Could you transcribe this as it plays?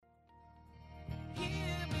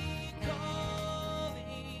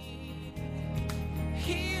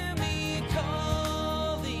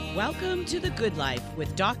Welcome to The Good Life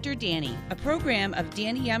with Dr. Danny, a program of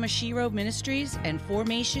Danny Yamashiro Ministries and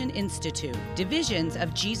Formation Institute, divisions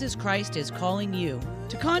of Jesus Christ is Calling You.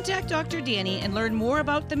 To contact Dr. Danny and learn more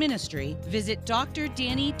about the ministry, visit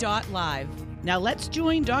drdanny.live. Now let's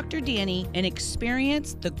join Dr. Danny and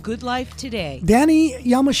experience the good life today. Danny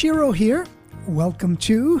Yamashiro here. Welcome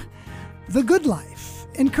to The Good Life,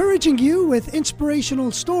 encouraging you with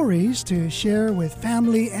inspirational stories to share with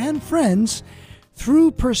family and friends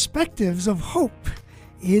through perspectives of hope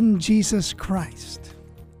in Jesus Christ.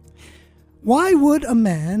 Why would a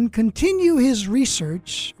man continue his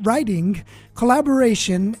research, writing,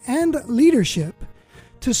 collaboration, and leadership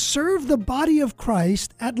to serve the body of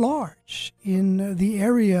Christ at large in the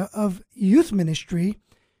area of youth ministry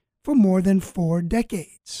for more than 4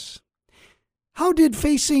 decades? How did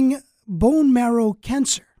facing bone marrow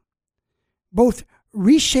cancer both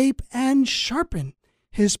reshape and sharpen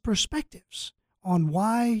his perspectives on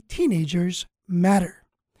why teenagers matter?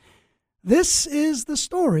 This is the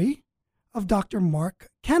story of Dr. Mark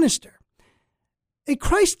Cannister, a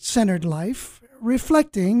Christ-centered life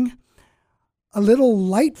reflecting a little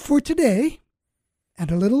light for today and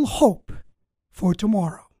a little hope for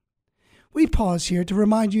tomorrow. We pause here to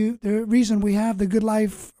remind you the reason we have the Good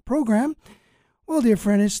Life program, well, dear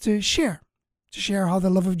friend, is to share how the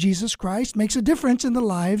love of Jesus Christ makes a difference in the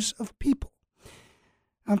lives of people.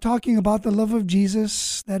 I'm talking about the love of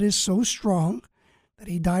Jesus that is so strong that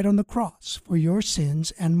he died on the cross for your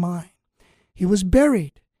sins and mine. He was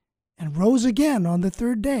buried and rose again on the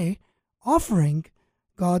 3rd day, offering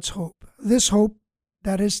God's hope. This hope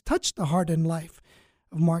that has touched the heart and life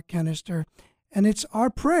of Mark Cannister. And it's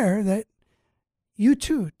our prayer that you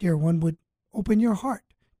too, dear one, would open your heart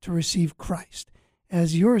to receive Christ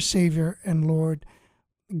as your Savior and Lord.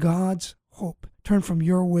 God's hope. Turn from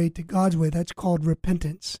your way to God's way. That's called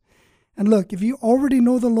repentance. And look, if you already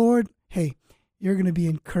know the Lord, hey, you're going to be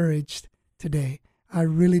encouraged today. I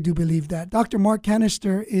really do believe that. Dr. Mark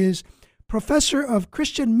Cannister is professor of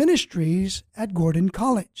Christian ministries at Gordon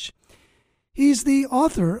College. He's the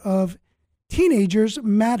author of Teenagers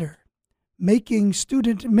Matter, Making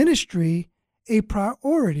Student Ministry a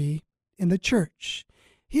Priority in the Church.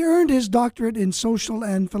 He earned his doctorate in social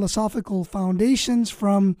and philosophical foundations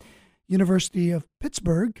from University of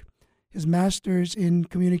Pittsburgh, his master's in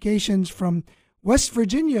communications from West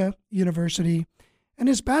Virginia University, and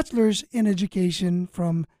his bachelor's in education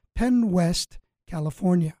from Penn West,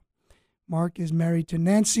 California. Mark is married to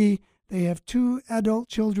Nancy. They have 2 adult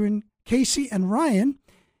children, Casey and Ryan.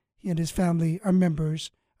 He and his family are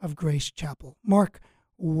members of Grace Chapel. Mark,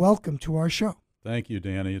 welcome to our show. Thank you,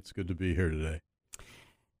 Danny. It's good to be here today.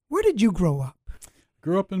 Where did you grow up?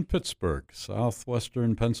 Grew up in Pittsburgh,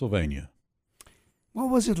 southwestern Pennsylvania. What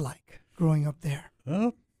was it like growing up there?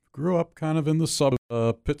 Grew up kind of in the suburbs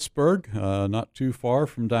of Pittsburgh, not too far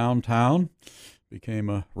from downtown. Became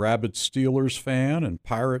a rabid Steelers fan and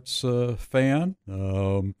Pirates fan.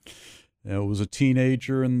 I was a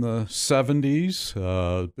teenager in the 70s,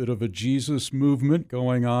 a bit of a Jesus movement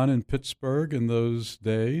going on in Pittsburgh in those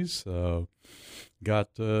days.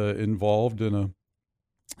 Got involved in a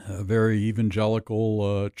very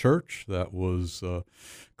evangelical church that was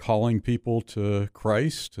calling people to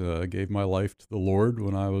Christ. I gave my life to the Lord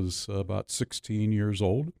when I was about 16 years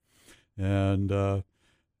old, and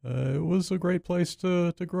it was a great place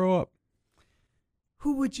to grow up.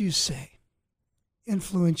 Who would you say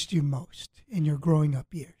influenced you most in your growing up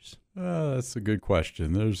years? That's a good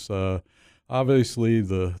question. There's obviously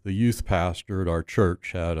the youth pastor at our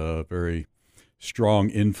church had a very strong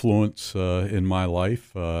influence in my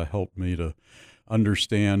life, helped me to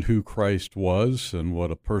understand who Christ was and what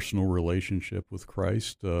a personal relationship with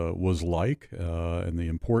Christ was like, and the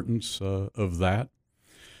importance of that.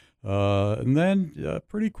 And then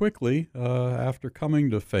pretty quickly, after coming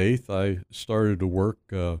to faith, I started to work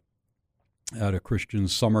at a Christian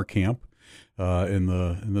summer camp in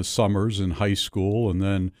the summers in high school and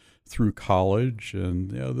then through college. And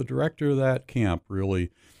the director of that camp really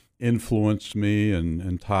influenced me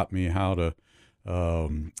and taught me how to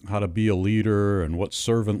be a leader and what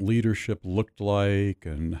servant leadership looked like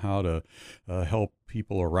and how to help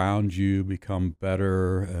people around you become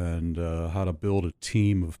better and how to build a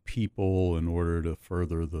team of people in order to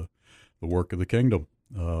further the work of the kingdom.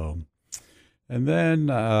 And then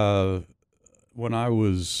when I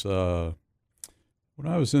was in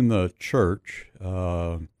the church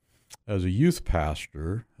as a youth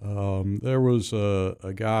pastor, there was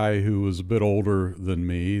a guy who was a bit older than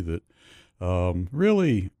me that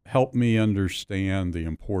really helped me understand the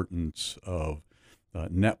importance of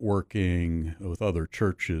networking with other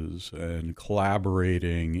churches and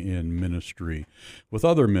collaborating in ministry with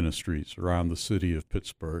other ministries around the city of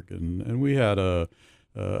Pittsburgh. And we had a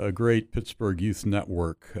great Pittsburgh youth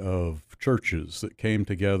network of churches that came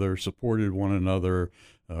together, supported one another,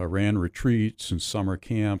 ran retreats and summer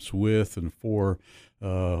camps with and for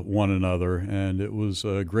one another. And it was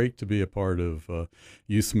great to be a part of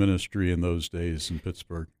youth ministry in those days in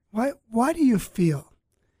Pittsburgh. Why do you feel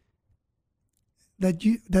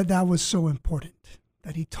that was so important,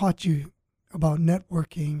 that he taught you about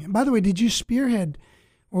networking? And by the way, did you spearhead,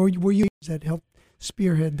 or were you that helped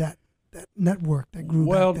spearhead that network that grew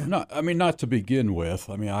Well, back then? not to begin with.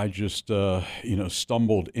 I just,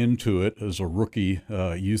 stumbled into it as a rookie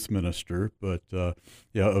youth minister. But,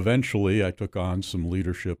 eventually I took on some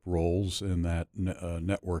leadership roles in that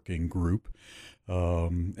networking group.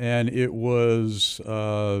 And it was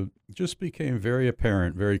just became very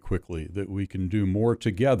apparent very quickly that we can do more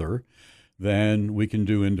together than we can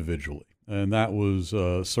do individually. And that was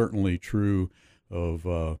certainly true of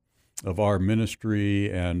our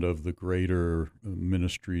ministry and of the greater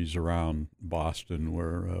ministries around Boston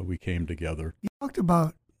where we came together. You talked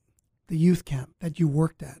about the youth camp that you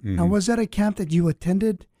worked at. Mm-hmm. Now, was that a camp that you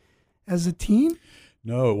attended as a teen?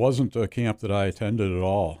 No, it wasn't a camp that I attended at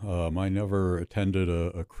all. I never attended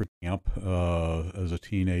a camp as a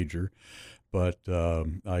teenager, but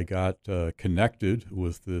I got connected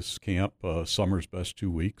with this camp, Summer's Best 2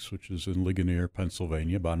 Weeks, which is in Ligonier,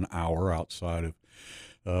 Pennsylvania, about an hour outside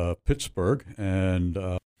of Pittsburgh. And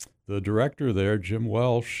the director there, Jim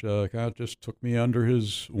Welsh, kind of just took me under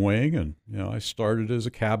his wing, and I started as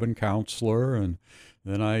a cabin counselor, and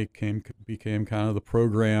then I became kind of the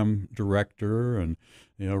program director, and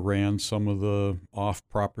ran some of the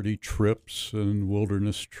off-property trips and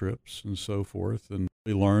wilderness trips and so forth. And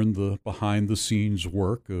we learned the behind-the-scenes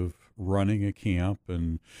work of running a camp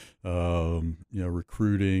and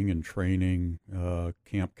recruiting and training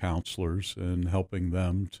camp counselors and helping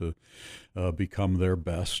them to become their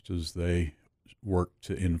best as they work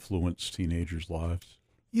to influence teenagers' lives.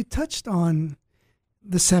 You touched on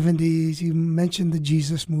the 70s, you mentioned the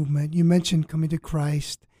Jesus movement, you mentioned coming to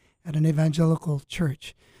Christ at an evangelical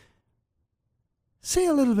church. Say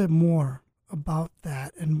a little bit more about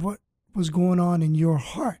that and what was going on in your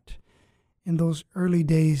heart in those early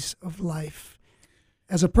days of life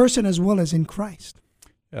as a person as well as in Christ.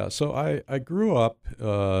 Yeah, so I grew up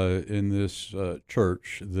in this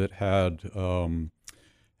church that had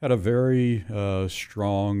a very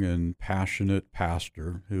strong and passionate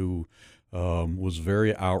pastor who was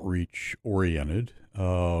very outreach oriented.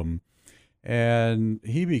 And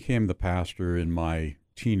he became the pastor in my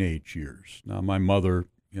teenage years. Now, my mother,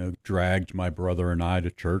 dragged my brother and I to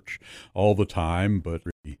church all the time, but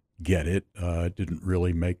really get it. It didn't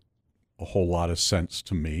really make a whole lot of sense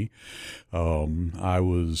to me. I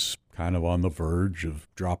was kind of on the verge of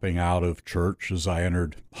dropping out of church as I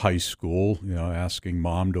entered high school, asking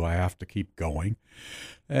Mom, do I have to keep going?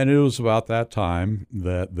 And it was about that time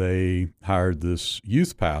that they hired this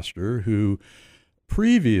youth pastor who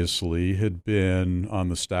previously had been on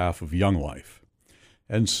the staff of Young Life.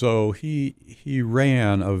 And so he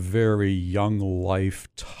ran a very Young Life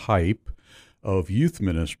type of youth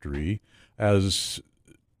ministry as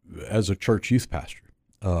a church youth pastor.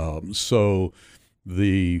 So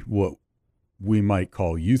what we might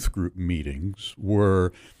call youth group meetings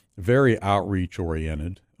were very outreach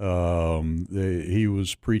oriented. He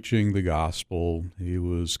was preaching the gospel. He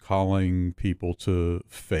was calling people to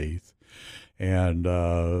faith. And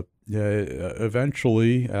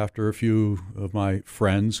eventually, after a few of my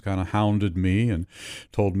friends kind of hounded me and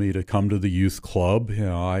told me to come to the youth club,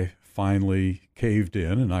 I finally caved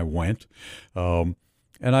in and I went. And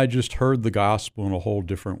I just heard the gospel in a whole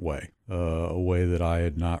different way, a way that I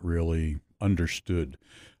had not really understood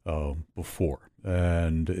before.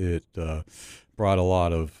 And it brought a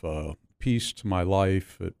lot of peace to my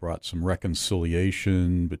life. It brought some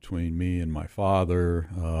reconciliation between me and my father.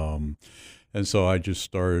 And so I just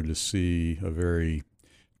started to see a very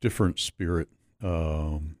different spirit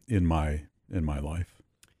in my life.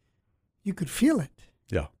 You could feel it.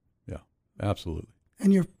 Yeah, absolutely.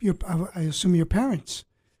 And I assume your parents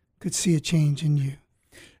could see a change in you.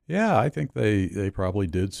 Yeah, I think they probably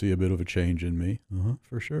did see a bit of a change in me,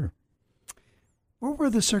 for sure. What were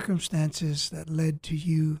the circumstances that led to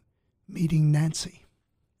you meeting Nancy?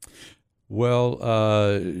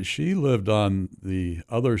 Well, she lived on the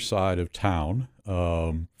other side of town,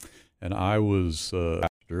 and I was a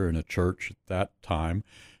pastor in a church at that time,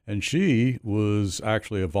 and she was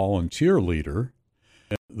actually a volunteer leader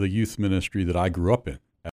in the youth ministry that I grew up in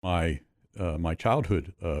at my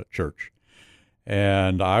childhood church.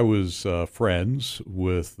 And I was friends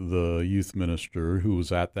with the youth minister who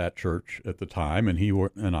was at that church at the time, and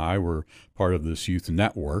and I were part of this youth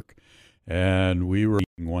network. And we were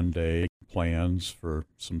making one day plans for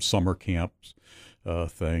some summer camps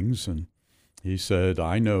things, and he said,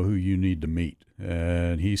 "I know who you need to meet."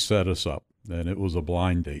 And he set us up, and it was a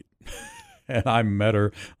blind date. And I met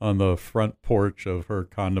her on the front porch of her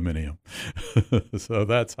condominium. So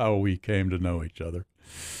that's how we came to know each other.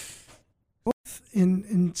 Both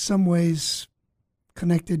in some ways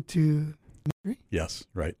connected to ministry? Yes,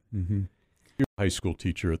 right. Mm-hmm. She was a high school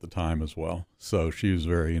teacher at the time as well. So she was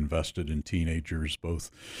very invested in teenagers,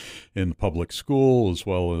 both in the public school as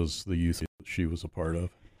well as the youth that she was a part of.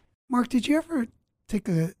 Mark, did you ever take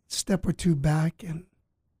a step or two back and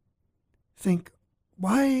think,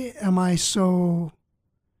 why am I so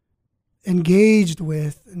engaged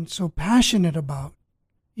with and so passionate about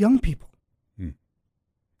young people?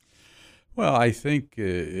 Well, I think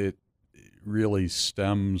it really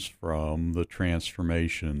stems from the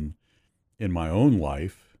transformation in my own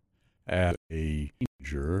life as a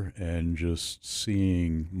teenager and just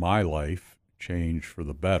seeing my life change for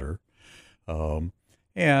the better.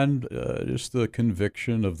 And just the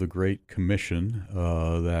conviction of the Great Commission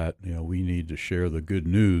that we need to share the good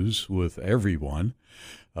news with everyone.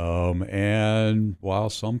 And while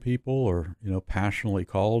some people are passionately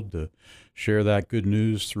called to share that good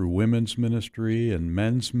news through women's ministry and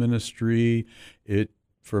men's ministry,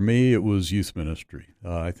 for me, it was youth ministry.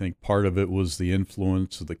 I think part of it was the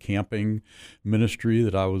influence of the camping ministry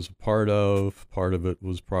that I was a part of. Part of it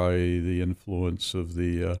was probably the influence of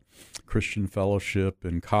the Christian fellowship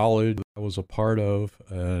in college that I was a part of.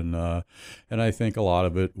 And I think a lot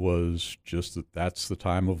of it was just that's the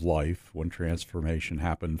time of life when transformation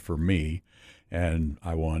happened for me. And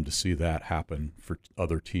I wanted to see that happen for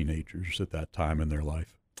other teenagers at that time in their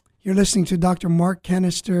life. You're listening to Dr. Mark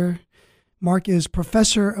Cannister. Mark is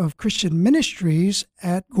professor of Christian ministries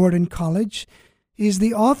at Gordon College. He's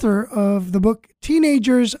the author of the book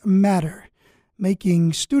Teenagers Matter,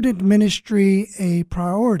 Making Student Ministry a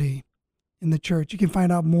Priority in the Church. You can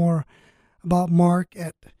find out more about Mark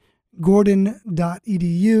at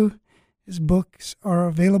gordon.edu. His books are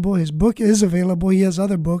available. His book is available. He has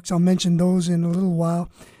other books. I'll mention those in a little while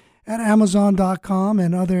at Amazon.com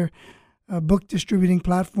and other book distributing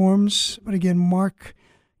platforms. But again, Mark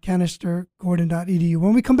Cannister, gordon.edu.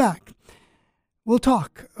 When we come back, we'll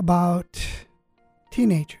talk about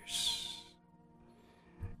teenagers.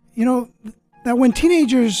 That when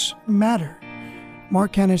teenagers matter,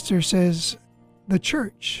 Mark Cannister says the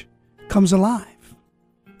church comes alive.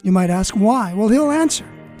 You might ask why. Well, he'll answer.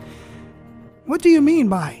 What do you mean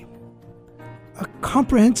by a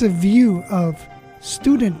comprehensive view of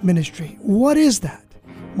student ministry? What is that?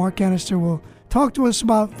 Mark Cannister will talk to us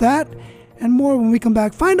about that and more when we come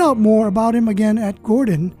back. Find out more about him again at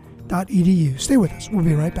gordon.edu. Stay with us. We'll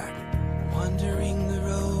be right back. Wandering the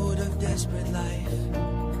road of desperate life,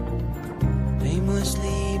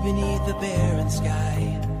 aimlessly beneath the barren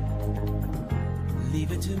sky.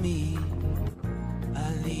 Leave it to me,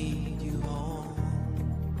 I'll lead you home.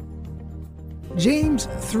 James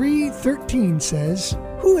 3:13 says,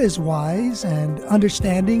 "Who is wise and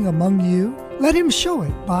understanding among you? Let him show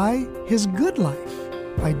it by his good life,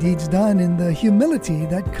 by deeds done in the humility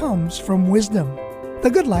that comes from wisdom." The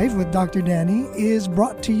Good Life with Dr. Danny is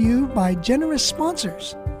brought to you by generous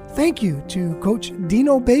sponsors. Thank you to Coach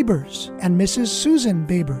Dino Babers and Mrs. Susan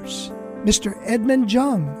Babers, Mr. Edmund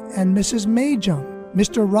Jung and Mrs. May Jung,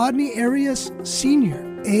 Mr. Rodney Arias Sr.,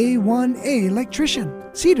 A1A Electrician,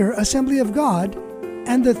 Cedar Assembly of God,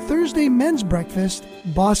 and the Thursday Men's Breakfast,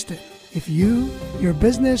 Boston. If you, your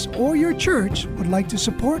business, or your church would like to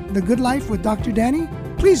support The Good Life with Dr. Danny,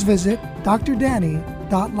 please visit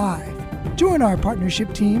drdanny.live. Join our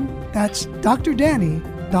partnership team. That's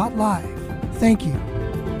drdanny.live. Thank you.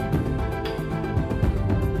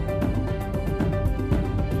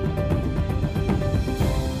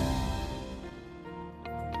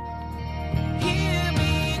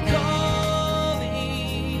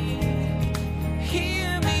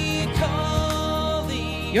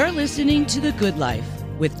 You're listening to The Good Life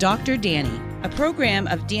with Dr. Danny, a program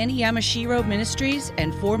of Danny Yamashiro Ministries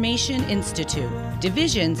and Formation Institute.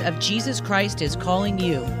 Divisions of Jesus Christ is calling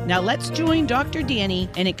you. Now let's join Dr. Danny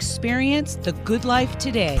and experience the good life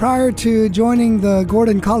today. Prior to joining the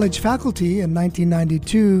Gordon College faculty in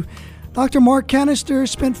 1992, Dr. Mark Cannister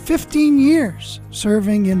spent 15 years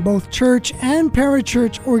serving in both church and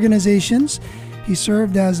parachurch organizations. He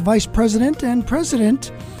served as vice president and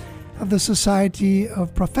president of the Society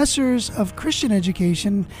of Professors of Christian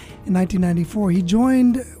Education in 1994. He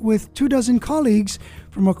joined with 24 colleagues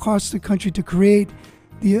from across the country to create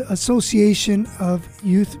the Association of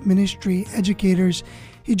Youth Ministry Educators.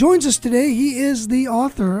 He joins us today. He is the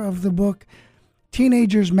author of the book,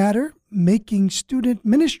 Teenagers Matter, Making Student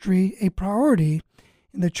Ministry a Priority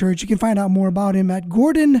in the Church. You can find out more about him at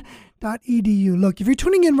gordon.edu. Look, if you're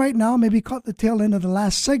tuning in right now, maybe caught the tail end of the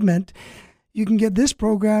last segment, you can get this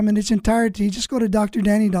program in its entirety. Just go to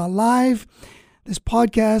drdanny.live. This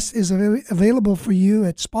podcast is available for you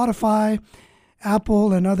at Spotify,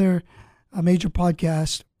 Apple, and other major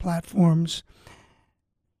podcast platforms.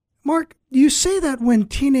 Mark, you say that when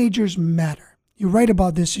teenagers matter, you write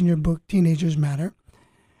about this in your book, Teenagers Matter,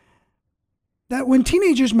 that when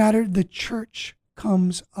teenagers matter, the church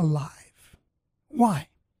comes alive. Why?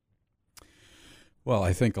 Well,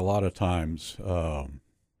 I think a lot of times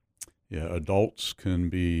adults can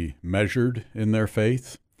be measured in their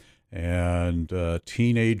faith, and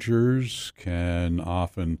teenagers can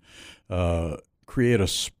often create a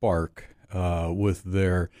spark with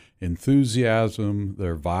their enthusiasm,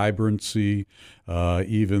 their vibrancy,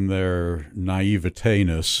 even their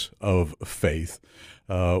naivete-ness of faith,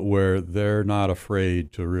 where they're not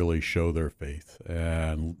afraid to really show their faith,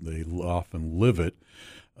 and they often live it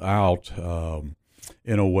out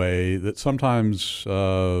in a way that sometimes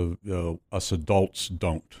us adults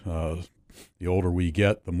don't. The older we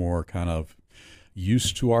get, the more kind of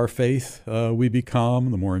used to our faith we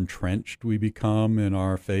become, the more entrenched we become in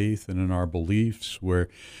our faith and in our beliefs, where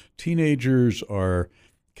teenagers are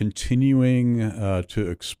continuing to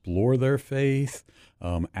explore their faith,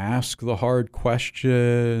 ask the hard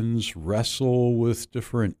questions, wrestle with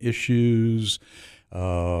different issues,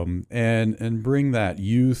 and bring that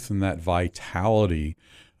youth and that vitality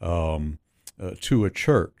to a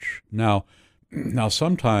church. Now,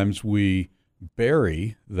 sometimes we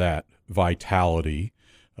bury that vitality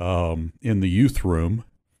in the youth room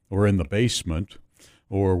or in the basement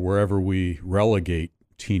or wherever we relegate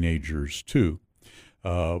teenagers to.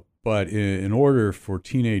 But in order for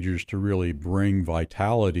teenagers to really bring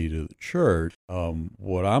vitality to the church,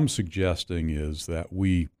 what I'm suggesting is that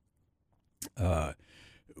we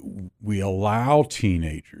allow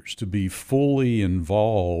teenagers to be fully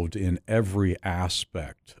involved in every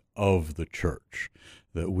aspect of the church,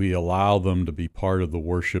 that we allow them to be part of the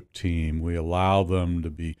worship team, we allow them to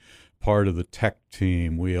be part of the tech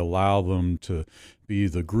team, we allow them to be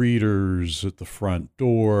the greeters at the front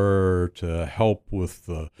door, to help with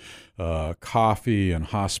the coffee and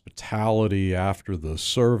hospitality after the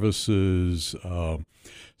services,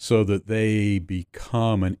 so that they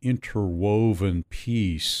become an interwoven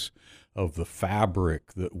piece of the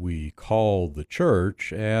fabric that we call the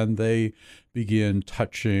church, and they begin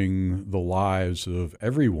touching the lives of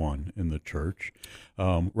everyone in the church,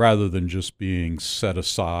 rather than just being set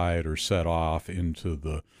aside or set off into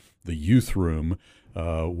the youth room,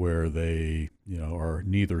 where they are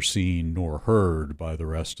neither seen nor heard by the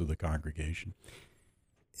rest of the congregation.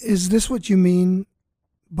 Is this what you mean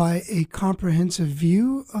by a comprehensive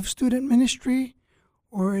view of student ministry,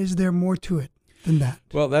 or is there more to it than that?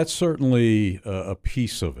 Well, that's certainly a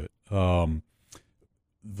piece of it.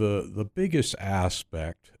 The biggest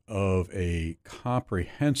aspect of a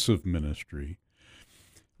comprehensive ministry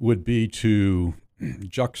would be to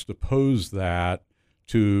juxtapose that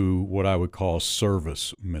to what I would call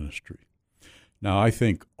service ministry. Now, I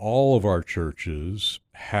think all of our churches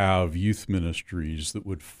have youth ministries that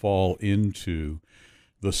would fall into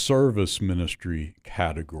the service ministry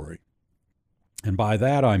category. And by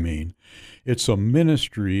that I mean it's a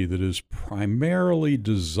ministry that is primarily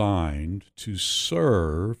designed to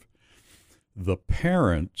serve the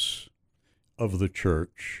parents of the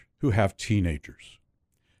church who have teenagers.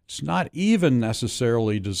 It's not even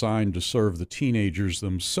necessarily designed to serve the teenagers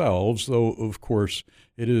themselves, though, of course,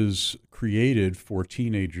 it is created for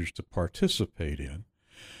teenagers to participate in.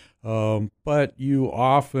 But you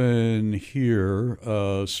often hear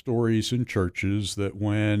stories in churches that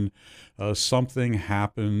when something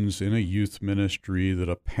happens in a youth ministry that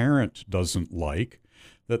a parent doesn't like,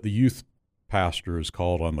 that the youth pastor is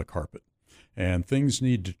called on the carpet. And things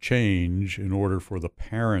need to change in order for the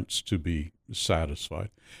parents to be satisfied.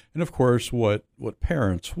 And of course, what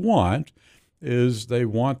parents want is they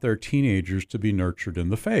want their teenagers to be nurtured in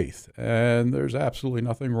the faith. And there's absolutely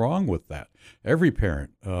nothing wrong with that. Every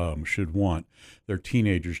parent should want their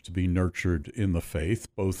teenagers to be nurtured in the faith,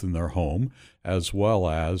 both in their home as well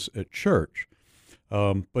as at church.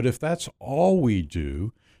 But if that's all we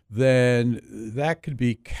do, then that could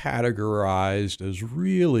be categorized as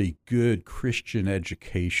really good Christian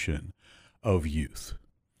education of youth.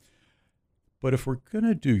 But if we're going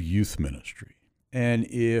to do youth ministry, and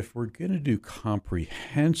if we're going to do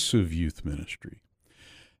comprehensive youth ministry,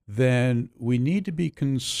 then we need to be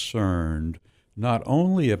concerned not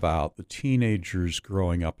only about the teenagers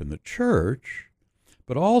growing up in the church,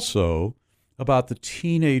 but also about the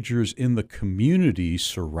teenagers in the community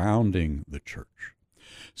surrounding the church.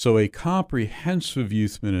 So a comprehensive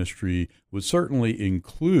youth ministry would certainly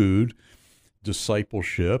include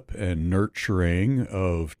discipleship and nurturing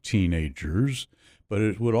of teenagers, but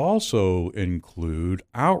it would also include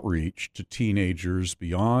outreach to teenagers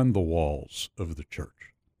beyond the walls of the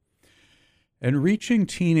church. And reaching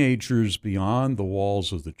teenagers beyond the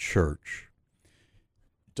walls of the church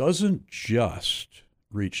doesn't just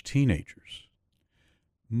reach teenagers.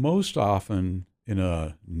 Most often in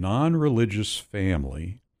a non-religious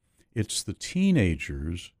family, it's the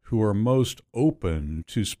teenagers who are most open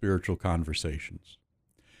to spiritual conversations.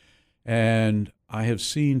 And I have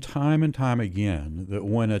seen time and time again that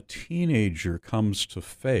when a teenager comes to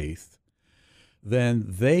faith, then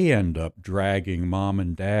they end up dragging mom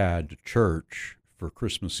and dad to church for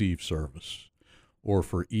Christmas Eve service or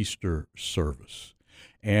for Easter service.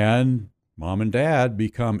 And mom and dad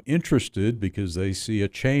become interested because they see a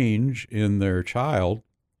change in their child.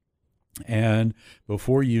 And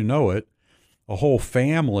before you know it, a whole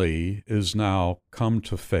family is now come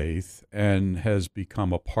to faith and has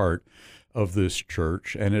become a part of this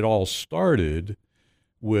church. And it all started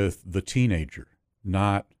with the teenager,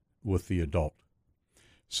 not with the adult.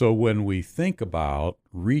 So when we think about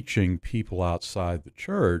reaching people outside the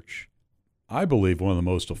church, I believe one of the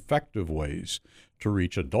most effective ways to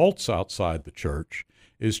reach adults outside the church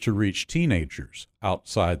is to reach teenagers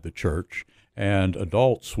outside the church, and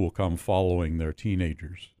adults will come following their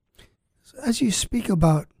teenagers. As you speak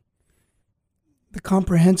about the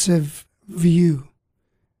comprehensive view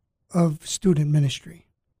of student ministry,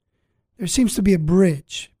 there seems to be a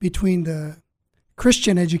bridge between the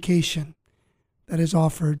Christian education that is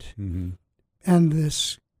offered and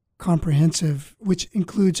this comprehensive, which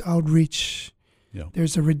includes outreach. Yeah.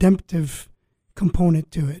 There's a redemptive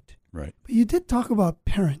component to it. Right. But you did talk about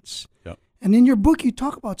parents. Yeah. And in your book, you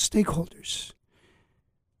talk about stakeholders.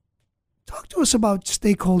 Talk to us about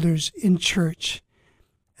stakeholders in church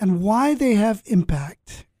and why they have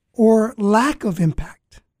impact or lack of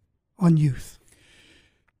impact on youth.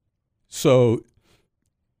 So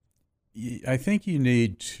I think you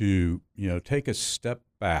need to, take a step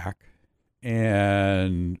back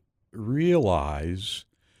and realize,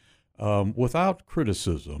 without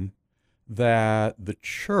criticism, that the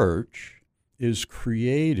church is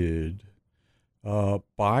created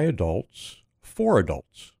by adults for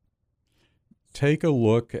adults. Take a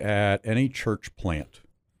look at any church plant.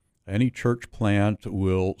 Any church plant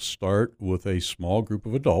will start with a small group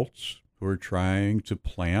of adults who are trying to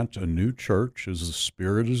plant a new church as the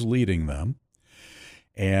Spirit is leading them.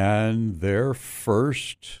 And their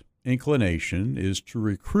first inclination is to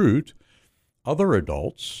recruit other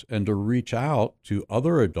adults and to reach out to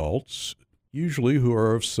other adults, usually who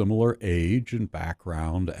are of similar age and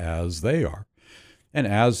background as they are. And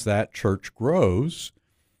as that church grows,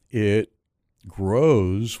 it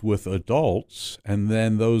grows with adults, and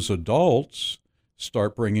then those adults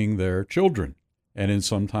start bringing their children, and then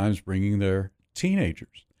sometimes bringing their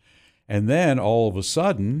teenagers. And then all of a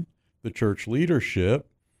sudden, the church leadership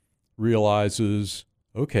realizes,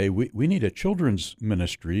 okay, we need a children's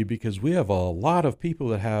ministry because we have a lot of people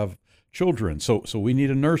that have children. So we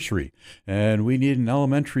need a nursery, and we need an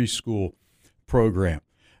elementary school program.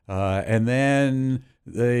 And then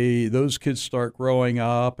those kids start growing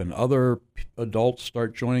up, and other adults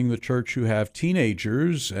start joining the church who have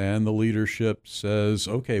teenagers, and the leadership says,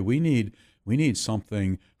 okay, we need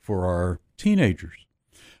something for our teenagers.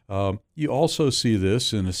 You also see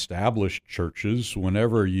this in established churches.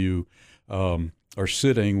 Whenever you are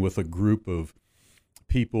sitting with a group of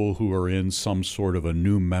people who are in some sort of a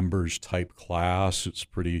new members type class, it's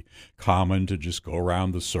pretty common to just go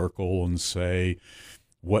around the circle and say,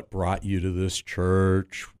 what brought you to this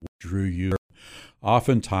church? What drew you?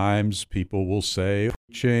 Oftentimes people will say,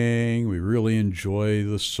 preaching, we really enjoy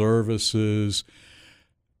the services.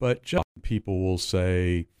 But just people will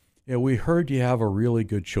say, we heard you have a really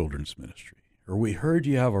good children's ministry, or we heard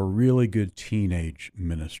you have a really good teenage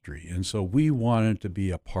ministry, and so we wanted to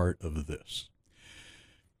be a part of this.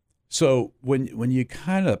 So when you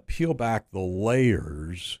kind of peel back the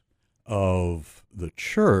layers of the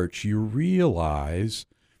church, you realize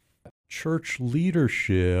church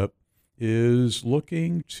leadership is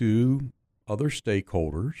looking to other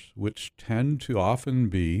stakeholders, which tend to often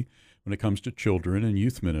be, when it comes to children and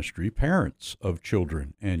youth ministry, parents of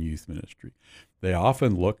children and youth ministry. They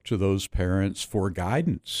often look to those parents for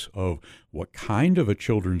guidance of what kind of a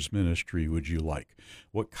children's ministry would you like?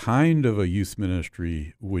 What kind of a youth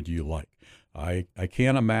ministry would you like? I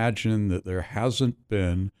can't imagine that there hasn't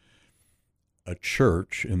been a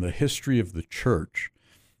church in the history of the church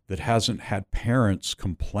that hasn't had parents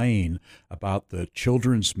complain about the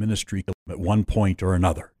children's ministry at one point or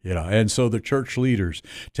another, and so the church leaders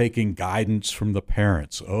taking guidance from the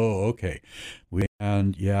parents. Oh, okay.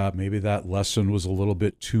 Maybe that lesson was a little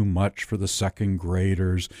bit too much for the second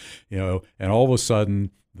graders, and all of a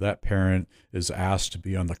sudden that parent is asked to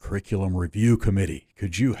be on the curriculum review committee.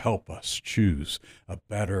 Could you help us choose a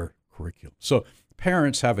better curriculum? So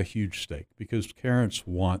parents have a huge stake because parents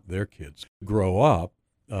want their kids to grow up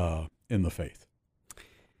in the faith.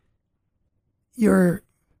 You're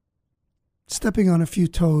stepping on a few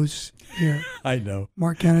toes here. I know.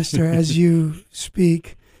 Mark Cannister, as you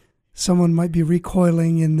speak, someone might be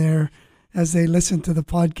recoiling in there as they listen to the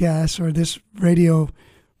podcast or this radio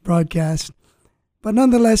broadcast. But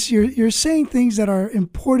nonetheless, you're saying things that are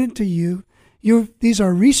important to you. These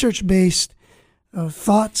are research-based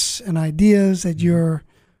thoughts and ideas that you're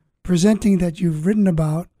presenting, that you've written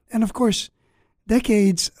about. And of course,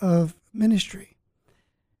 decades of ministry.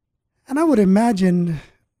 And I would imagine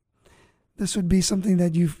this would be something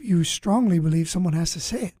that you strongly believe someone has to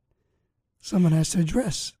say it. Someone has to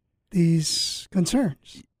address these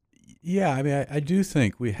concerns. Yeah, I mean, I do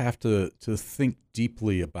think we have to think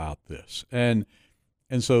deeply about this. And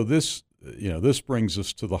so this brings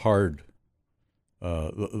us to the hard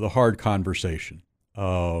conversation.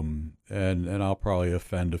 And I'll probably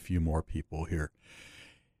offend a few more people here.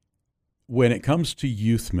 When it comes to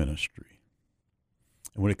youth ministry,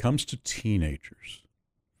 and when it comes to teenagers,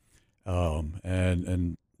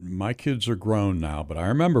 and my kids are grown now, but I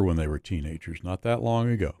remember when they were teenagers, not that long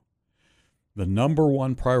ago, the number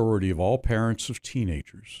one priority of all parents of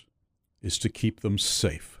teenagers is to keep them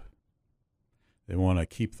safe. They want to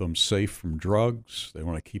keep them safe from drugs. They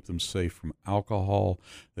want to keep them safe from alcohol.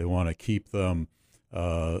 They want to keep them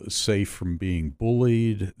safe from being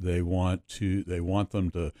bullied. They want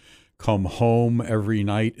them to come home every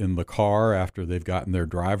night in the car after they've gotten their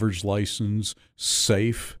driver's license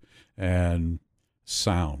safe and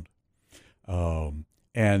sound.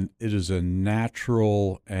 And it is a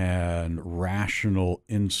natural and rational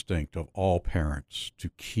instinct of all parents to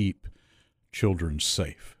keep children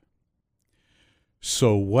safe.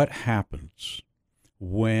 So what happens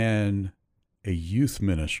when a youth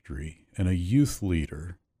ministry and a youth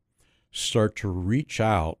leader start to reach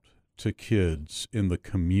out to kids in the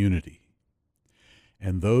community,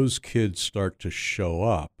 and those kids start to show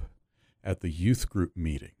up at the youth group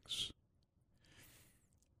meetings?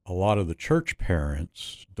 A lot of the church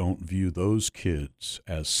parents don't view those kids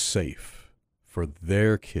as safe for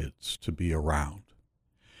their kids to be around.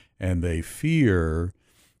 And they fear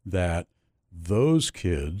that those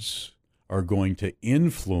kids are going to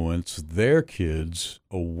influence their kids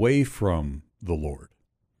away from the Lord,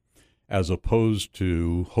 as opposed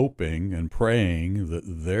to hoping and praying that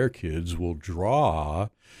their kids will draw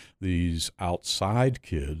these outside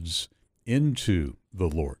kids into the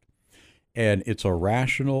Lord. And it's a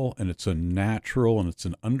rational and it's a natural and it's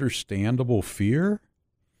an understandable fear,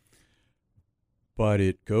 but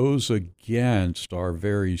it goes against our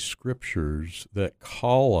very scriptures that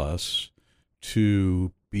call us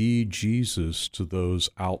to be Jesus to those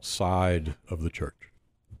outside of the church.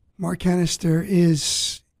 Mark Cannister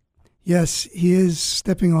is, yes, he is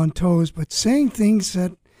stepping on toes, but saying things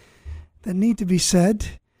that need to be said,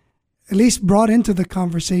 at least brought into the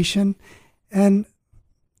conversation, and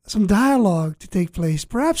some dialogue to take place.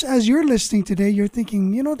 Perhaps as you're listening today, you're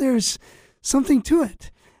thinking, there's something to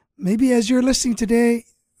it. Maybe as you're listening today,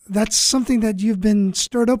 that's something that you've been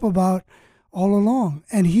stirred up about all along,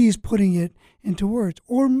 and he's putting it into words.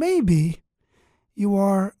 Or maybe you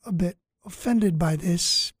are a bit offended by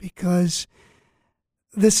this because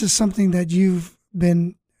this is something that you've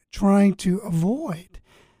been trying to avoid,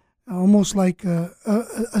 almost like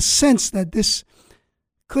a sense that this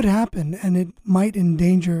could happen and it might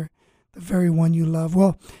endanger the very one you love.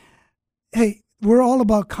 Well, hey, we're all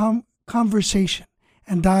about conversation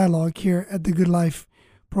and dialogue here at the Good Life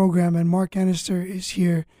program, and Mark Cannister is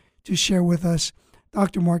here to share with us.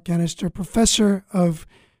 Dr. Mark Cannister, professor of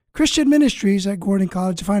Christian Ministries at Gordon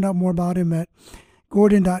College. Find out more about him at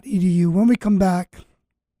gordon.edu. When we come back,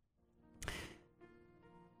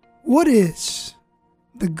 what is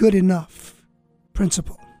the good enough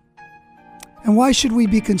principle? And why should we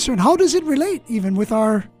be concerned? How does it relate even with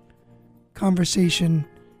our conversation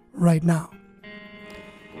right now?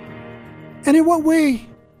 And in what way,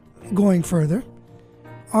 going further,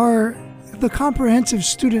 are the comprehensive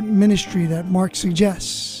student ministry that Mark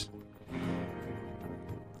suggests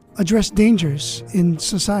address dangers in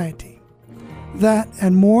society? That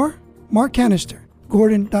and more, Mark Cannister,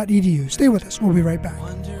 Gordon.edu. Stay with us. We'll be right back.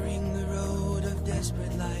 Wandering the road of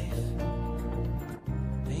desperate life,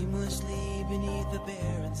 aimlessly beneath the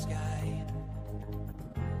barren sky.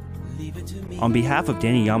 Leave it to me. On behalf of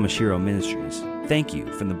Danny Yamashiro Ministries, thank you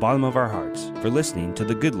from the bottom of our hearts for listening to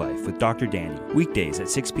The Good Life with Dr. Danny, weekdays at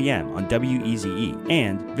 6 p.m. on WEZE,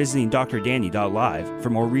 and visiting drdanny.live for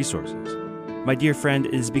more resources. My dear friend,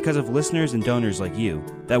 it is because of listeners and donors like you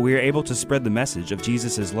that we are able to spread the message of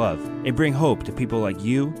Jesus' love and bring hope to people like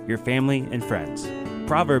you, your family, and friends.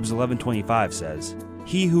 Proverbs 11:25 says,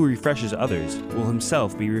 "He who refreshes others will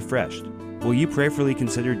himself be refreshed." Will you prayerfully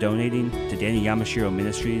consider donating to Danny Yamashiro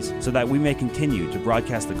Ministries so that we may continue to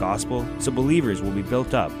broadcast the gospel, so believers will be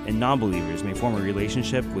built up and non-believers may form a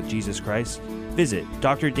relationship with Jesus Christ? Visit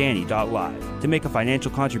drdanny.live to make a financial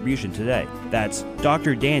contribution today. That's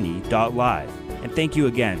drdanny.live. And thank you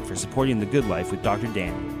again for supporting The Good Life with Dr.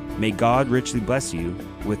 Danny. May God richly bless you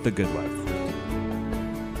with The Good Life.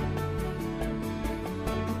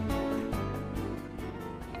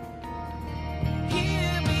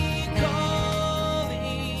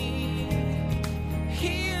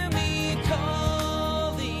 Hear me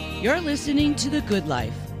calling. You're listening to The Good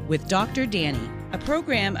Life with Dr. Danny, a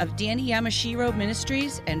program of Danny Yamashiro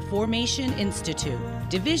Ministries and Formation Institute.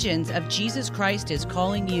 Divisions of Jesus Christ is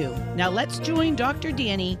calling you. Now let's join Dr.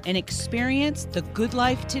 Danny and experience the good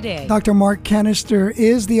life today. Dr. Mark Cannister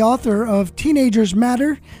is the author of Teenagers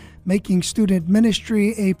Matter, Making Student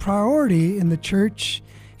Ministry a Priority in the Church.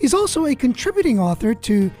 He's also a contributing author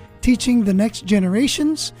to Teaching the Next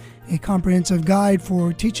Generations, a comprehensive guide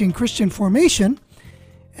for teaching Christian formation,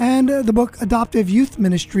 and the book Adoptive Youth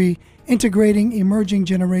Ministry, Integrating Emerging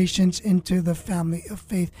Generations into the Family of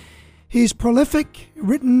Faith. He's prolific,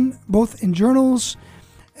 written both in journals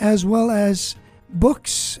as well as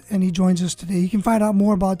books, and he joins us today. You can find out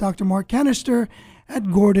more about Dr. Mark Cannister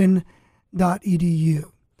at gordon.edu.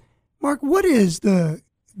 Mark, what is the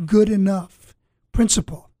good enough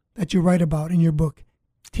principle that you write about in your book,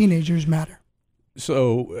 Teenagers Matter?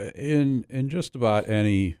 So in just about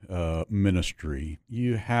any ministry,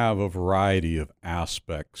 you have a variety of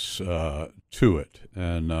aspects to it.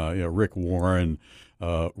 And Rick Warren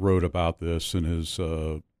wrote about this in his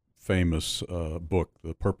famous book,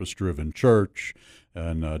 The Purpose-Driven Church,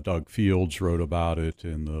 and Doug Fields wrote about it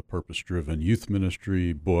in the Purpose-Driven Youth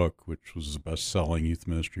Ministry book, which was the best-selling youth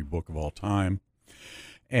ministry book of all time.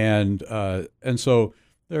 And so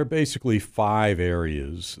there are basically 5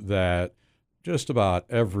 areas that just about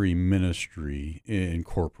every ministry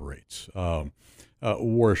incorporates.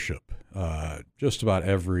 Worship, just about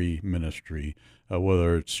every ministry,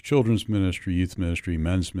 whether it's children's ministry, youth ministry,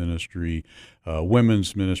 men's ministry,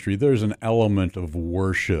 women's ministry, there's an element of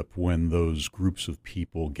worship when those groups of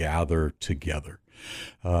people gather together.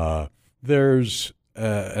 There's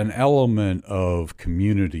an element of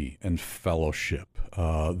community and fellowship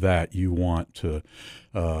that you want to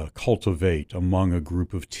cultivate among a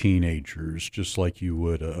group of teenagers, just like you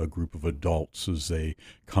would a group of adults as they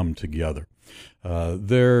come together.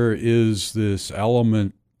 There is this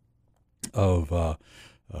element of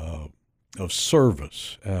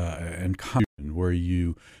service and contribution where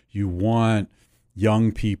you want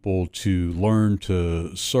young people to learn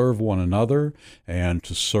to serve one another and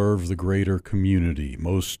to serve the greater community.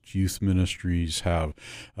 Most youth ministries have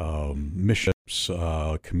missions,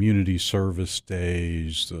 community service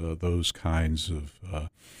days, those kinds of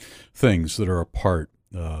things that are a part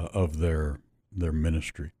of their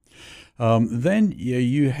ministry. Then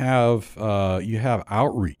you have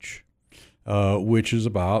outreach, which is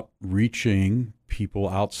about reaching people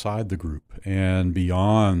outside the group and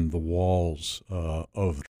beyond the walls of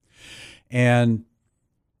the group. And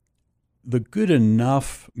the good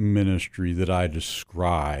enough ministry that I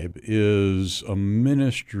describe is a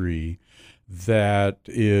ministry that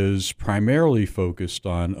is primarily focused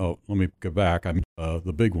on, let me go back,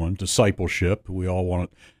 the big one, discipleship. We all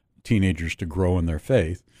want teenagers to grow in their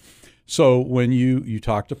faith. So when you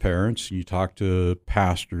talk to parents, you talk to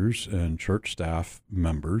pastors and church staff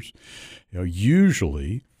members,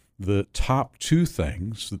 usually the top 2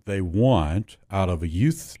 things that they want out of a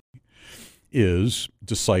youth is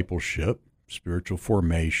discipleship, spiritual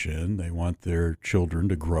formation. They want their children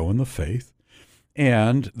to grow in the faith,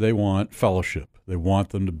 and they want fellowship. They want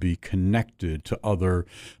them to be connected to other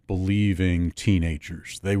believing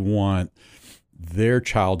teenagers. They want their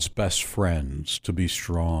child's best friends to be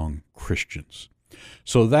strong Christians.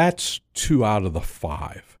 So that's 2 out of the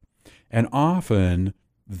 5. And often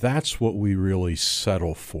that's what we really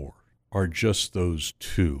settle for are just those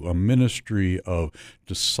two, a ministry of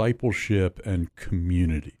discipleship and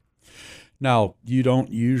community. Now, you don't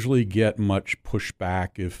usually get much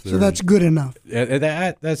pushback if there's... So that's good enough.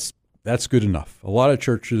 That's good enough. A lot of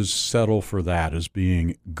churches settle for that as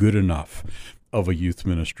being good enough of a youth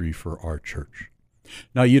ministry for our church.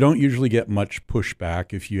 Now, you don't usually get much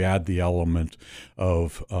pushback if you add the element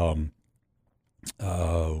of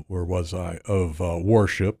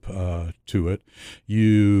worship to it.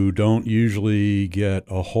 You don't usually get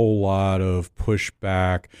a whole lot of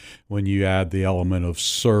pushback when you add the element of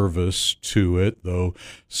service to it, though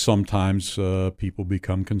sometimes people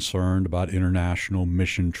become concerned about international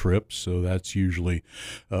mission trips, so that's usually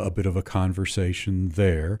a bit of a conversation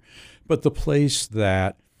there. But the place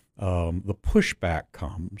that the pushback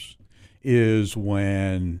comes is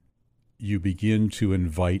when you begin to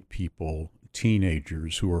invite people,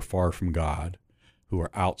 teenagers who are far from God, who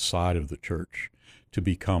are outside of the church, to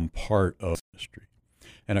become part of ministry.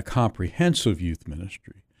 And a comprehensive youth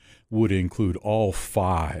ministry would include all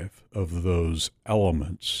 5 of those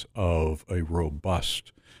elements of a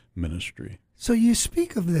robust ministry. So you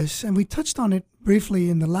speak of this, and we touched on it briefly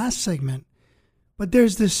in the last segment, but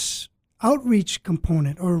there's this outreach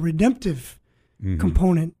component or redemptive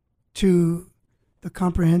component to the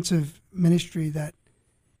comprehensive ministry that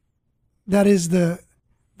is the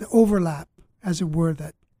overlap, as it were,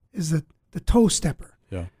 that is the toe stepper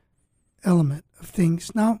element of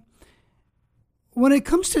things. Now, when it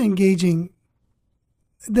comes to engaging,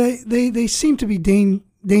 they seem to be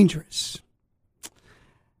dangerous.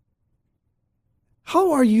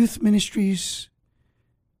 How are youth ministries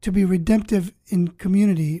to be redemptive in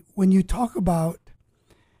community when you talk about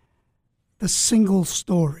the single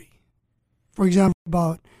story? For example,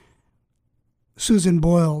 about Susan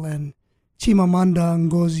Boyle and Chimamanda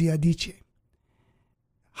Ngozi Adichie.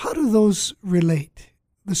 How do those relate?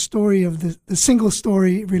 The story of the single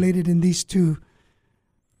story related in these two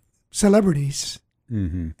celebrities,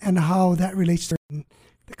 and how that relates to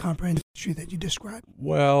the comprehensive ministry that you described.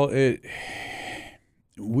 Well,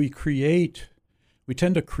 we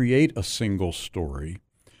tend to create a single story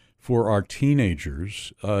for our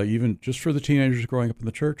teenagers, even just for the teenagers growing up in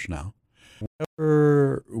the church now.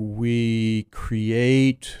 Whenever we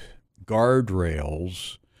create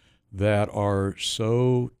guardrails that are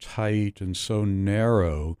so tight and so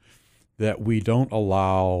narrow that we don't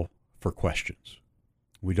allow for questions.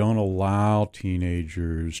 We don't allow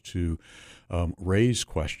teenagers to raise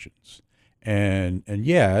questions. And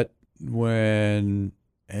yet, when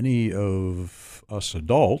any of us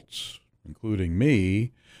adults, including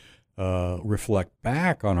me, reflect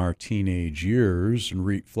back on our teenage years and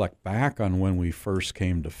reflect back on when we first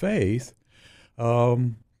came to faith,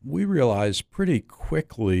 we realize pretty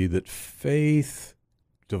quickly that faith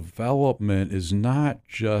development is not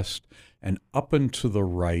just an up and to the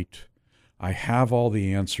right, I have all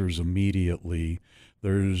the answers immediately,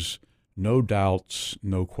 there's no doubts,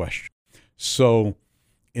 no question. So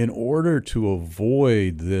in order to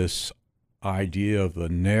avoid this idea of the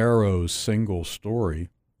narrow single story,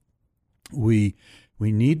 we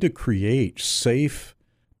need to create safe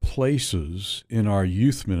places in our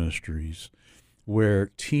youth ministries where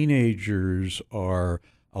teenagers are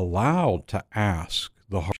allowed to ask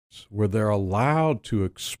the hearts, where they're allowed to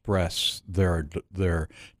express their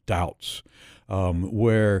doubts,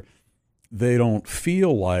 where they don't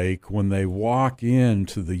feel like when they walk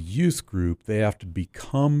into the youth group they have to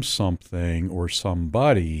become something or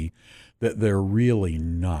somebody that they're really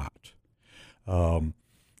not.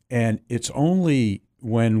 And it's only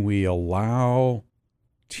when we allow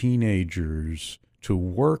teenagers to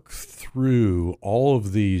work through all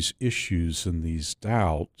of these issues and these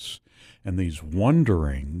doubts and these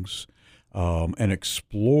wonderings and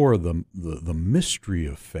explore the mystery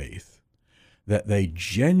of faith that they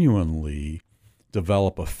genuinely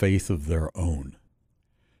develop a faith of their own.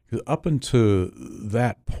 Because up until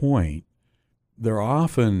that point, they're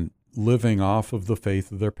often living off of the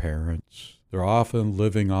faith of their parents. They're often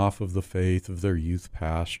living off of the faith of their youth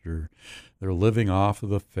pastor. They're living off of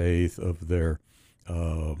the faith of their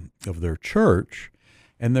church,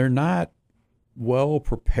 and they're not well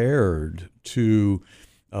prepared to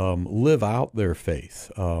live out their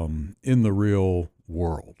faith in the real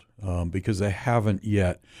world because they haven't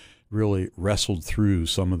yet really wrestled through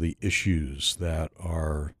some of the issues that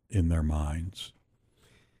are in their minds.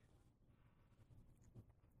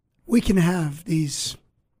 We can have these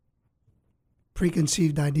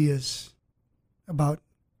preconceived ideas about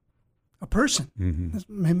a person. It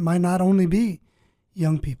might not only be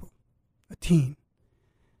young people, a teen.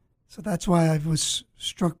 So that's why I was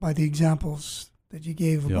struck by the examples that you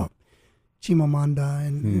gave about Chimamanda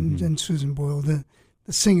and Susan Boyle, the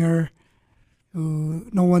singer who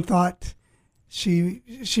no one thought she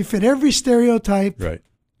fit every stereotype. Right.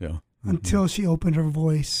 Yeah. Until she opened her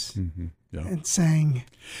voice and sang.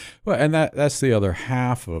 Well, and that's the other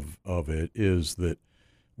half of it, is that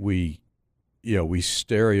we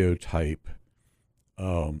stereotype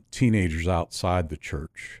teenagers outside the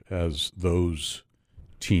church as those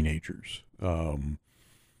teenagers.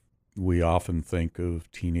 We often think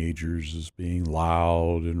of teenagers as being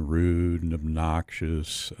loud and rude and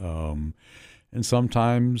obnoxious, and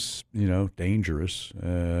sometimes, dangerous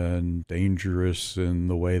in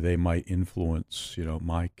the way they might influence,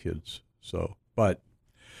 my kids. So, but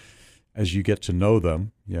as you get to know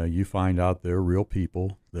them, you find out they're real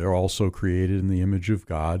people. They're also created in the image of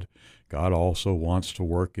God. God also wants to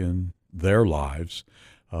work in their lives,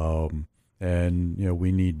 and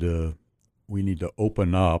we need to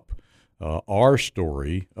open up our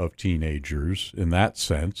story of teenagers in that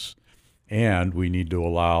sense, and we need to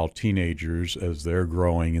allow teenagers, as they're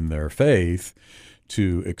growing in their faith,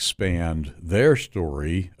 to expand their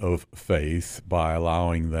story of faith by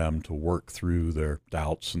allowing them to work through their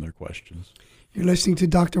doubts and their questions. You're listening to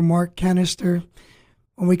Dr. Mark Cannister.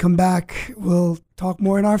 When we come back, we'll talk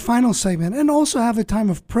more in our final segment and also have a time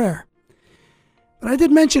of prayer. But I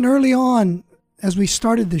did mention early on, as we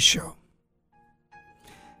started this show,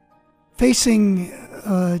 facing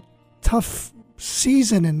a tough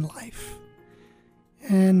season in life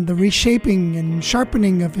and the reshaping and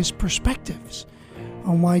sharpening of his perspectives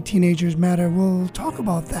on why teenagers matter. We'll talk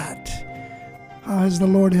about that. How has the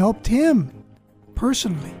Lord helped him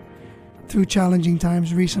personally through challenging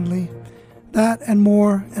times recently? That and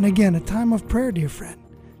more, and again, a time of prayer, dear friend.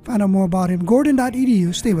 Find out more about him.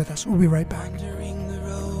 Gordon.edu. Stay with us. We'll be right back. Wandering the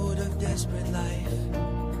road of desperate life,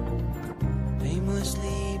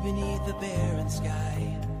 aimlessly beneath the barren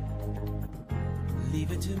sky.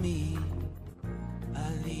 Leave it to me,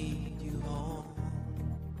 I'll lead you home.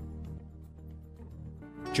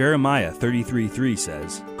 Jeremiah 33:3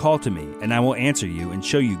 says, "Call to me, and I will answer you and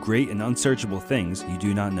show you great and unsearchable things you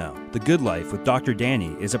do not know." The Good Life with Dr.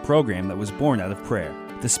 Danny is a program that was born out of prayer.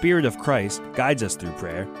 The Spirit of Christ guides us through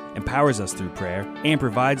prayer, empowers us through prayer, and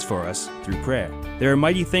provides for us through prayer. There are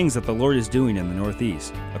mighty things that the Lord is doing in the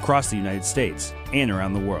Northeast, across the United States, and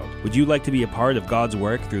around the world. Would you like to be a part of God's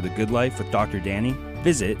work through the Good Life with Dr. Danny?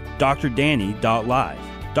 Visit drdanny.live.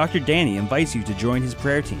 Dr. Danny invites you to join his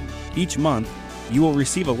prayer team. Each month, you will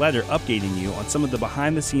receive a letter updating you on some of the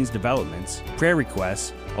behind-the-scenes developments, prayer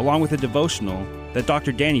requests, along with a devotional that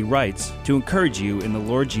Dr. Danny writes to encourage you in the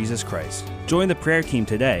Lord Jesus Christ. Join the prayer team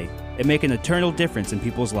today and make an eternal difference in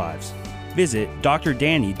people's lives. Visit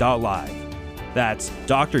drdanny.live. That's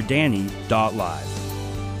drdanny.live.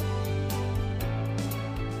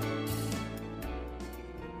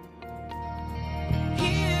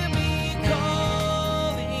 Hear me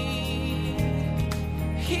calling,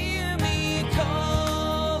 hear me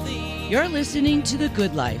calling. You're listening to The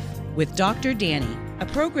Good Life with Dr. Danny, a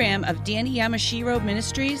program of Danny Yamashiro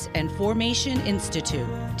Ministries and Formation Institute.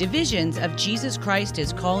 Divisions of Jesus Christ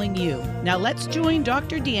is calling you. Now let's join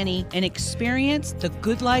Dr. Danny and experience the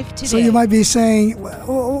good life today. So you might be saying,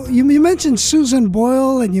 well, you mentioned Susan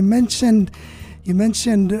Boyle, and you mentioned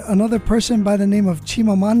another person by the name of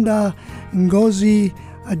Chimamanda Ngozi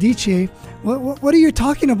Adichie. What are you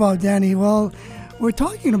talking about, Danny? Well, we're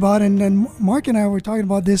talking about, and Mark and I were talking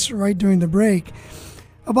about this right during the break,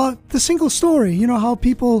 about the single story. You know how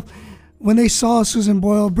people, when they saw Susan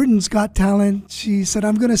Boyle, Britain's Got Talent, she said,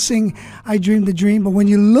 "I'm going to sing I Dreamed the Dream." But when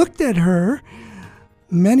you looked at her,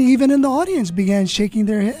 many even in the audience began shaking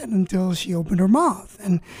their head until she opened her mouth.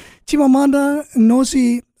 And Chimamanda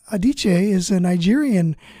Ngozi Adichie is a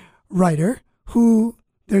Nigerian writer who,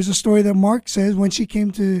 there's a story that Mark says when she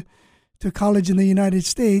came to college in the United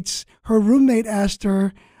States, her roommate asked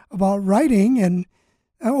her about writing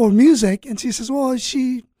or music, and she says, well,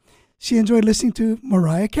 she enjoyed listening to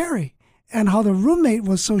Mariah Carey, and how the roommate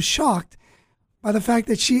was so shocked by the fact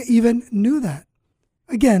that she even knew that.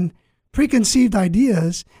 Again, preconceived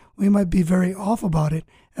ideas, we might be very off about it,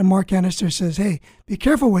 and Mark Cannister says, hey, be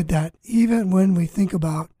careful with that, even when we think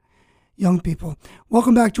about young people.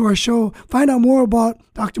 Welcome back to our show. Find out more about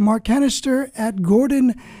Dr. Mark Cannister at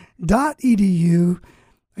gordon.edu.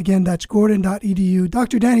 Again, that's gordon.edu.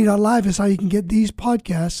 drdanny.live is how you can get these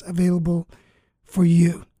podcasts available for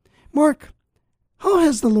you. Mark, how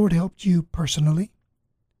has the Lord helped you personally,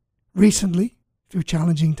 recently, through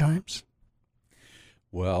challenging times?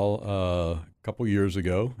 Well, a couple years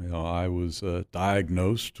ago, I was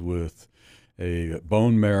diagnosed with a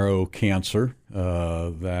bone marrow cancer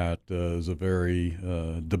that is a very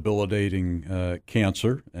debilitating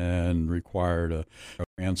cancer and required a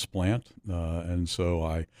transplant. And so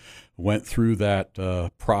I went through that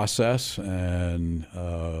process, and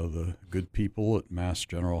the good people at Mass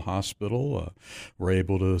General Hospital were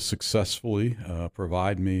able to successfully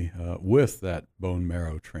provide me with that bone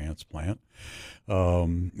marrow transplant.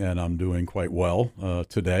 And I'm doing quite well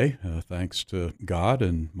today, thanks to God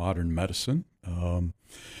and modern medicine.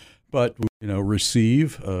 But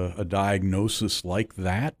receive a diagnosis like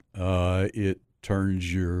that, it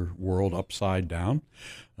turns your world upside down.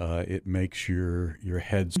 It makes your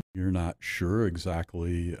head, you're not sure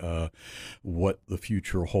exactly what the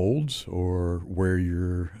future holds or where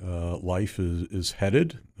your life is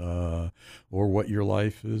headed, or what your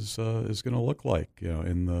life is going to look like,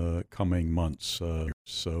 in the coming months.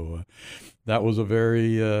 So that was a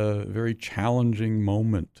very challenging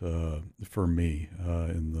moment for me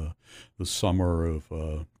in the summer of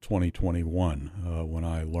 2021 when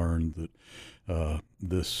I learned that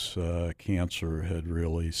this cancer had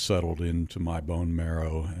really settled into my bone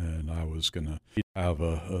marrow, and I was going to have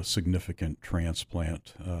a significant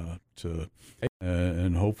transplant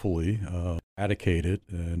and hopefully eradicate it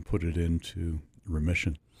and put it into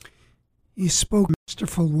remission. You spoke in a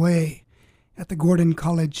masterful way at the Gordon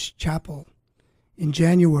College Chapel in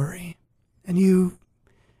January, and you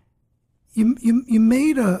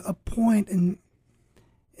made a point in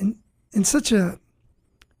such a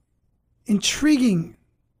intriguing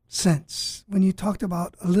sense when you talked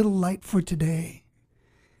about a little light for today,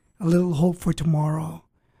 a little hope for tomorrow.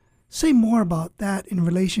 Say more about that in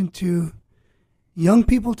relation to young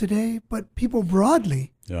people today, but people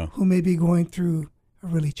broadly who may be going through a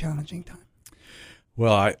really challenging time.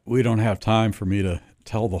 Well, we don't have time for me to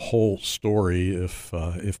tell the whole story.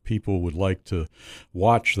 If people would like to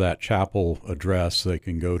watch that chapel address, they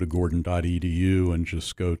can go to gordon.edu and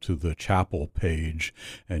just go to the chapel page,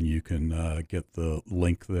 and you can get the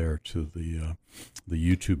link there to the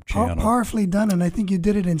YouTube channel. Powerfully done, and I think you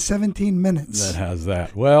did it in 17 minutes. That has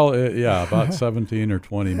that. Well, about 17 or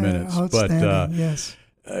 20 minutes. Outstanding, but yes.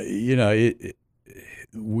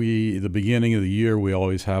 The beginning of the year, we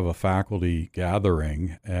always have a faculty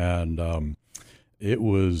gathering, and it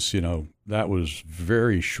was, that was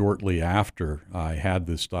very shortly after I had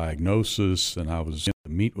this diagnosis, and I was to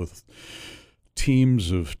meet with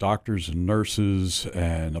teams of doctors and nurses,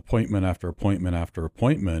 and appointment after appointment after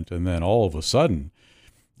appointment, and then all of a sudden,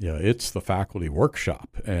 it's the faculty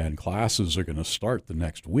workshop, and classes are going to start the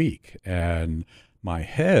next week, and my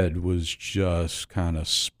head was just kind of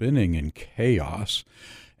spinning in chaos,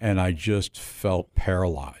 and I just felt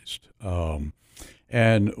paralyzed.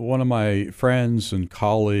 And one of my friends and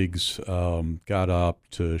colleagues got up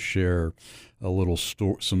to share a little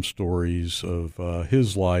some stories of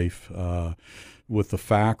his life with the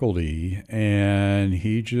faculty, and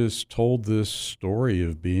he just told this story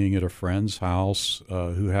of being at a friend's house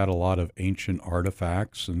who had a lot of ancient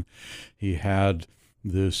artifacts, and he had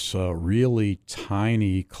this really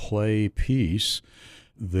tiny clay piece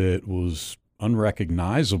that was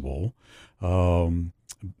unrecognizable.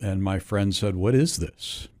 And my friend said, "What is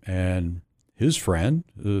this?" And his friend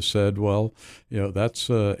said, "Well, that's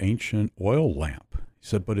an ancient oil lamp." He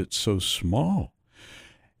said, "But it's so small."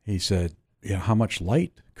 He said, "How much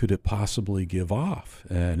light could it possibly give off?"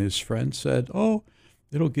 And his friend said, "Oh,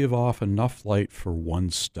 it'll give off enough light for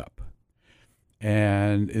one step."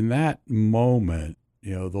 And in that moment,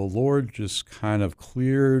 the Lord just kind of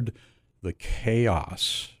cleared the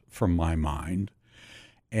chaos from my mind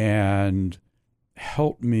and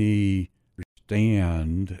helped me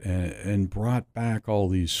understand and brought back all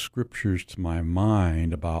these scriptures to my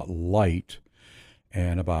mind about light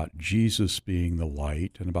and about Jesus being the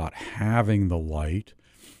light and about having the light,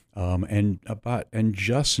 and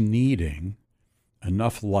just needing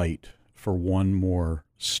enough light for one more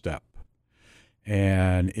step.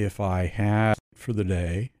 And if I had for the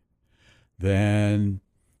day, then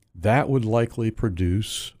that would likely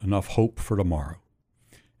produce enough hope for tomorrow.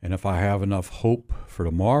 And if I have enough hope for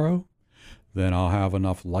tomorrow, then I'll have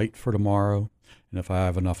enough light for tomorrow. And if I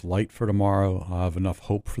have enough light for tomorrow, I'll have enough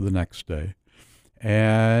hope for the next day.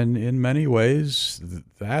 And in many ways,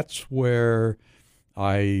 that's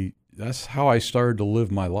how I started to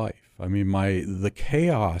live my life. I mean, the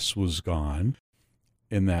chaos was gone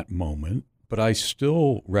in that moment, but I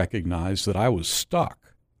still recognized that I was stuck.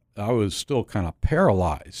 I was still kind of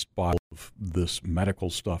paralyzed by this medical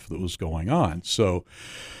stuff that was going on. So,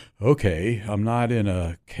 okay, I'm not in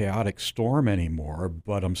a chaotic storm anymore,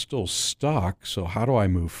 but I'm still stuck. So how do I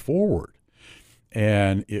move forward?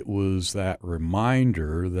 And it was that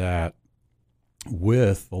reminder that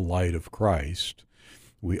with the light of Christ,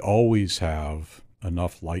 we always have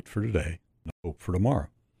enough light for today and hope for tomorrow.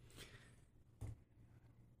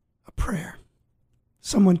 A prayer.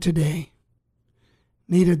 Someone today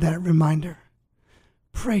needed that reminder.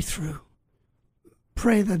 Pray through.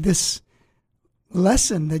 Pray that this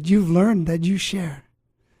lesson that you've learned, that you share,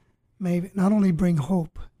 may not only bring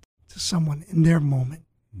hope to someone in their moment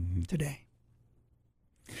today.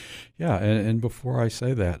 Yeah, and before I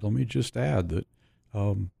say that, let me just add that,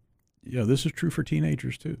 this is true for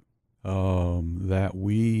teenagers too. That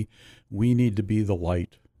we need to be the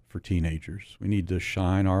light for teenagers. We need to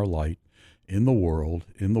shine our light in the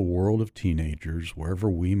world of teenagers, wherever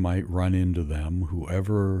we might run into them,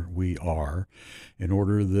 whoever we are, in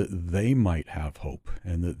order that they might have hope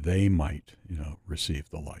and that they might, receive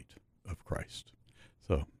the light of Christ.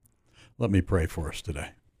 So let me pray for us today.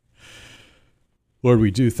 Lord,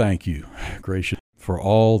 we do thank you, gracious, for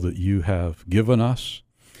all that you have given us,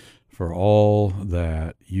 for all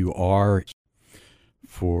that you are,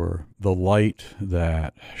 for the light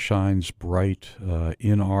that shines bright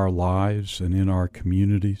in our lives and in our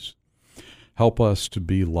communities. Help us to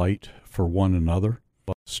be light for one another.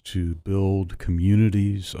 Help us to build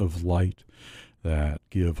communities of light that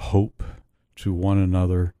give hope to one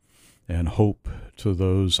another and hope to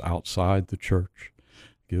those outside the church.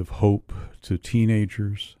 Give hope to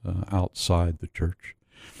teenagers outside the church.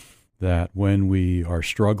 That when we are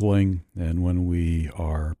struggling and when we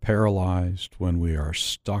are paralyzed, when we are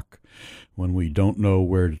stuck, when we don't know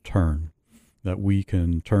where to turn, that we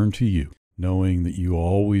can turn to you, knowing that you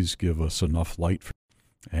always give us enough light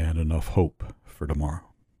and enough hope for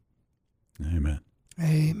tomorrow. Amen.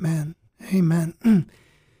 Amen. Amen.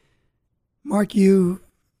 Mark, you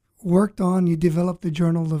developed the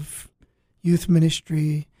Journal of Youth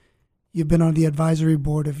Ministry. You've been on the advisory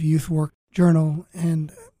board of Youth Work Journal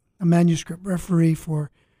and a manuscript referee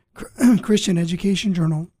for Christian Education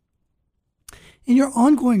Journal. In your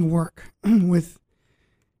ongoing work with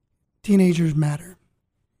Teenagers Matter,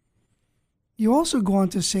 you also go on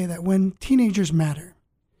to say that when teenagers matter,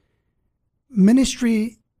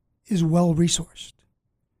 ministry is well-resourced.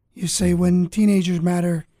 You say when teenagers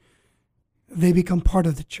matter, they become part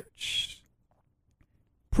of the church.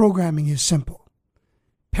 Programming is simple.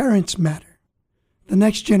 Parents matter. The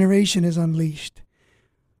next generation is unleashed.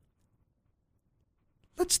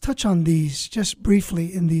 Let's touch on these just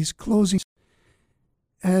briefly in these closings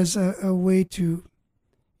as a way to,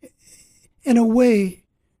 in a way,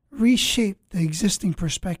 reshape the existing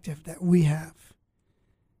perspective that we have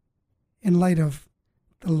in light of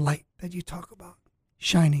the light that you talk about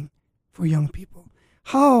shining for young people.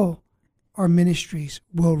 How are ministries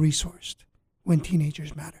well-resourced when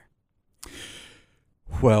teenagers matter?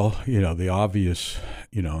 Well, the obvious,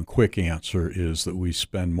 and quick answer is that we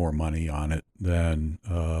spend more money on it than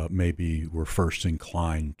maybe we're first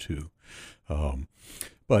inclined to.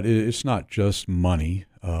 But it's not just money.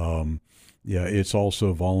 It's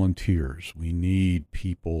also volunteers. We need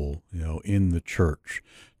people, in the church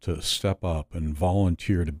to step up and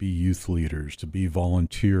volunteer to be youth leaders, to be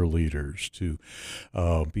volunteer leaders, to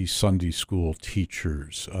be Sunday school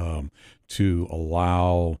teachers, to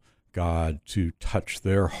allow God to touch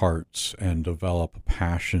their hearts and develop a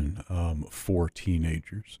passion for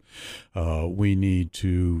teenagers. We need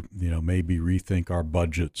to, maybe rethink our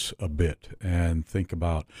budgets a bit and think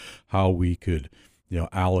about how we could,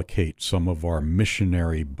 allocate some of our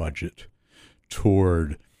missionary budget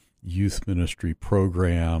toward youth ministry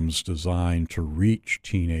programs designed to reach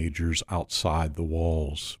teenagers outside the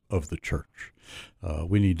walls of the church.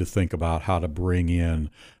 We need to think about how to bring in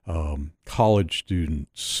college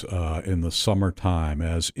students in the summertime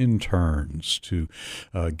as interns to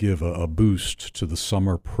give a boost to the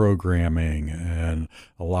summer programming and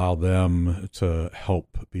allow them to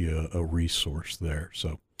help be a resource there.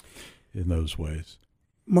 So in those ways.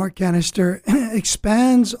 Mark Cannister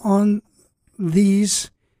expands on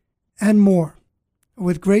these and more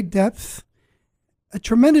with great depth, a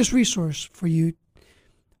tremendous resource for you.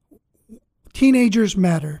 Teenagers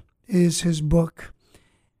Matter is his book,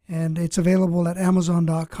 and it's available at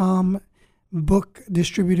Amazon.com. Book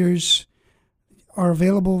distributors are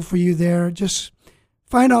available for you there. Just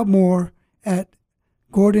find out more at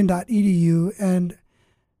gordon.edu. And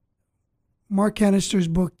Mark Cannister's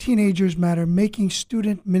book, Teenagers Matter, Making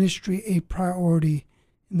Student Ministry a Priority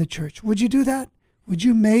in the Church. Would you do that? Would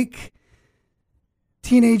you make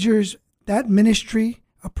teenagers, that ministry,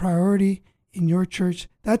 a priority in your church?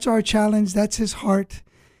 That's our challenge. That's his heart.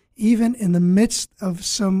 Even in the midst of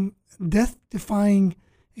some death-defying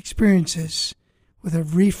experiences, with a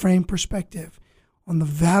reframed perspective on the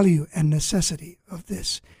value and necessity of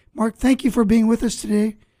this. Mark, thank you for being with us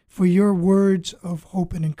today, for your words of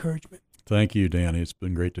hope and encouragement. Thank you, Danny. It's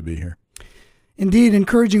been great to be here. Indeed,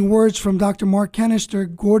 encouraging words from Dr. Mark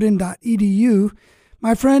Cannister, Gordon.edu.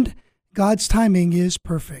 My friend, God's timing is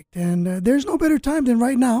perfect, and there's no better time than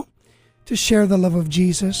right now to share the love of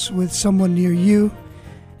Jesus with someone near you.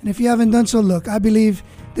 And if you haven't done so, look, I believe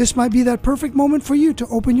this might be that perfect moment for you to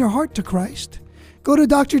open your heart to Christ. Go to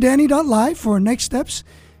drdanny.live for next steps.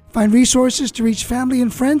 Find resources to reach family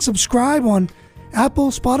and friends. Subscribe on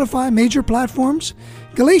Apple, Spotify, major platforms.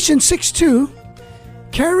 Galatians 6:2,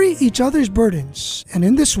 carry each other's burdens, and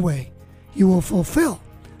in this way you will fulfill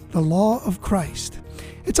the law of Christ.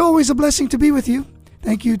 It's always a blessing to be with you.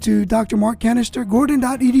 Thank you to Dr. Mark Cannister,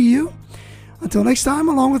 Gordon.edu. Until next time,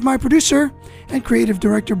 along with my producer and creative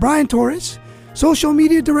director Brian Torres, social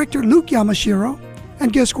media director Luke Yamashiro,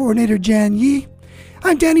 and guest coordinator Jan Yi,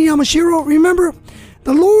 I'm Danny Yamashiro. Remember,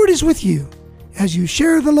 the Lord is with you as you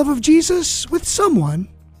share the love of Jesus with someone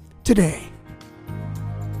today.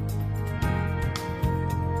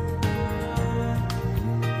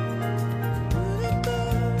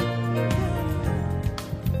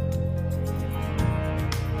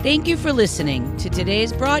 Thank you for listening to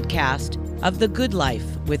today's broadcast of The Good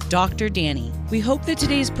Life with Dr. Danny. We hope that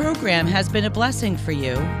today's program has been a blessing for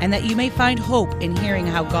you and that you may find hope in hearing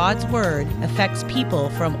how God's Word affects people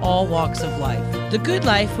from all walks of life. The Good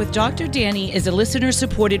Life with Dr. Danny is a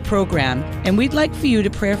listener-supported program, and we'd like for you to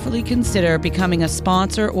prayerfully consider becoming a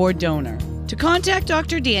sponsor or donor. To contact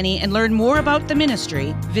Dr. Danny and learn more about the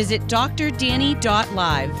ministry, visit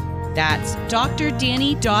drdanny.live. That's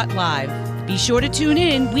drdanny.live. Be sure to tune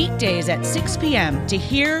in weekdays at 6 p.m. to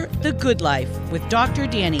hear The Good Life with Dr.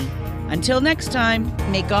 Danny. Until next time,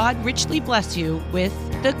 may God richly bless you with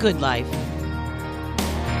The Good Life.